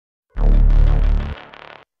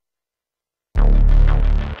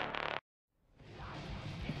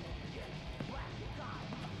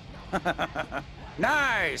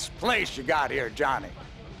Nice place you got here, Johnny.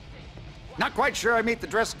 Not quite sure I meet the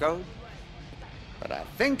dress code, but I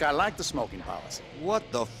think I like the smoking policy. What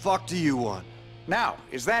the fuck do you want? Now,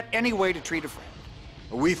 is that any way to treat a friend?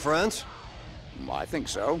 Are we friends? Well, I think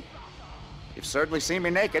so. You've certainly seen me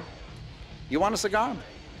naked. You want a cigar?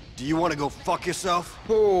 Do you want to go fuck yourself?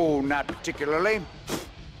 Oh, not particularly.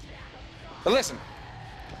 But listen,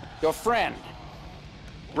 your friend,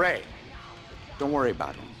 Ray, don't worry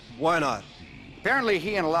about him. Why not? Apparently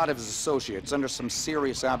he and a lot of his associates under some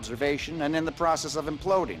serious observation and in the process of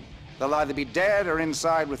imploding. They'll either be dead or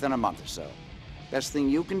inside within a month or so. Best thing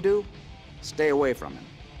you can do, stay away from him.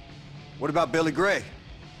 What about Billy Gray?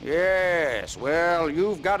 Yes, well,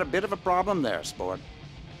 you've got a bit of a problem there, sport.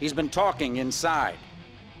 He's been talking inside.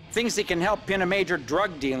 Thinks he can help pin a major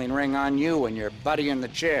drug dealing ring on you and your buddy in the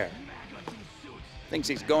chair. Thinks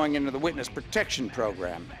he's going into the witness protection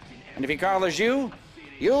program. And if he collars you,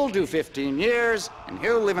 you'll do 15 years, and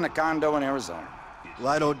he'll live in a condo in Arizona. Well,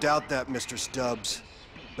 I don't doubt that, Mr. Stubbs.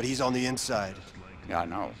 But he's on the inside. Yeah, I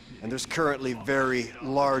know. And there's currently very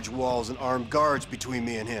large walls and armed guards between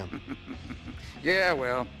me and him. Yeah,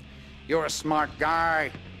 well, you're a smart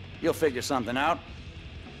guy. You'll figure something out.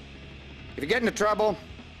 If you get into trouble,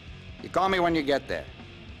 you call me when you get there.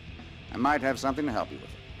 I might have something to help you with.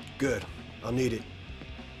 Good. I'll need it.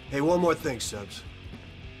 Hey, one more thing, Stubbs.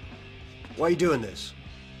 Why are you doing this?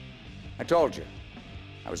 I told you.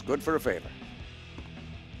 I was good for a favor.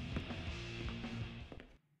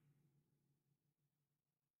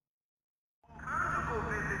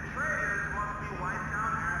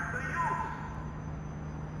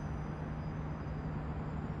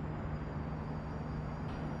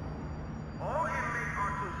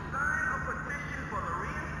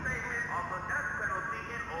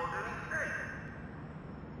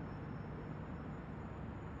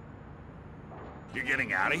 You're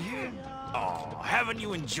getting out of here? Oh, haven't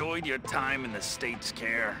you enjoyed your time in the state's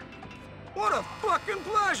care? What a fucking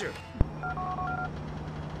pleasure!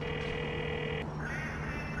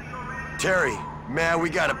 Terry, man, we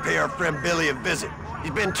gotta pay our friend Billy a visit.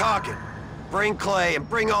 He's been talking. Bring Clay and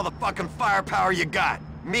bring all the fucking firepower you got.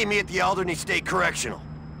 Meet me at the Alderney State Correctional.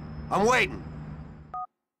 I'm waiting.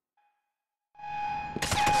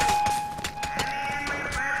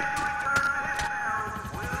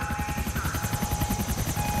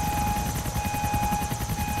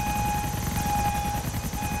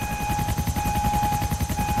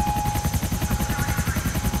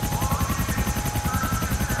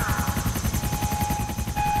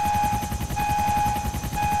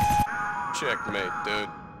 Checkmate, dude.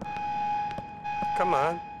 Come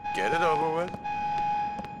on, get it over with. Do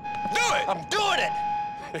it! I'm doing it!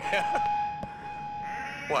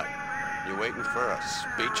 What? You waiting for a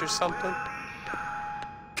speech or something?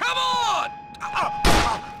 Come on!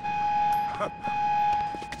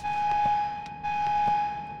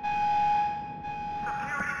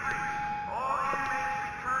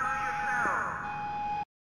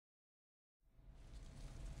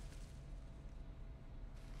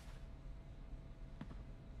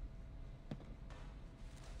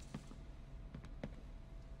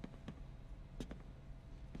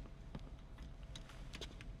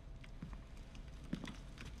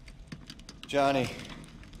 Johnny.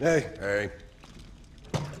 Hey. Hey.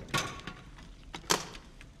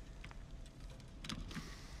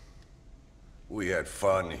 We had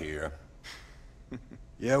fun here.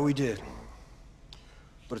 Yeah, we did.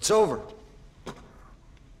 But it's over.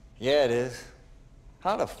 Yeah, it is.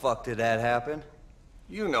 How the fuck did that happen?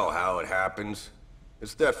 You know how it happens.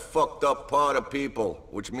 It's that fucked up part of people,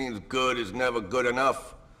 which means good is never good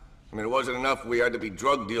enough. I mean, it wasn't enough we had to be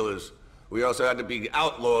drug dealers. We also had to be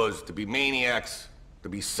outlaws, to be maniacs, to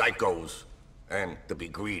be psychos, and to be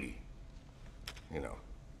greedy. You know.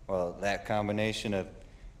 Well, that combination of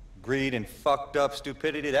greed and fucked up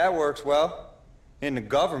stupidity, that works well. In the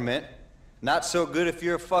government. Not so good if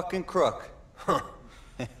you're a fucking crook. Huh.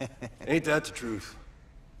 Ain't that the truth?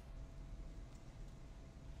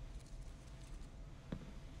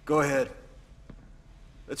 Go ahead.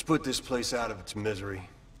 Let's put this place out of its misery.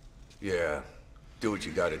 Yeah, do what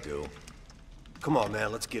you gotta do. Come on,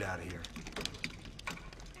 man, let's get out of here.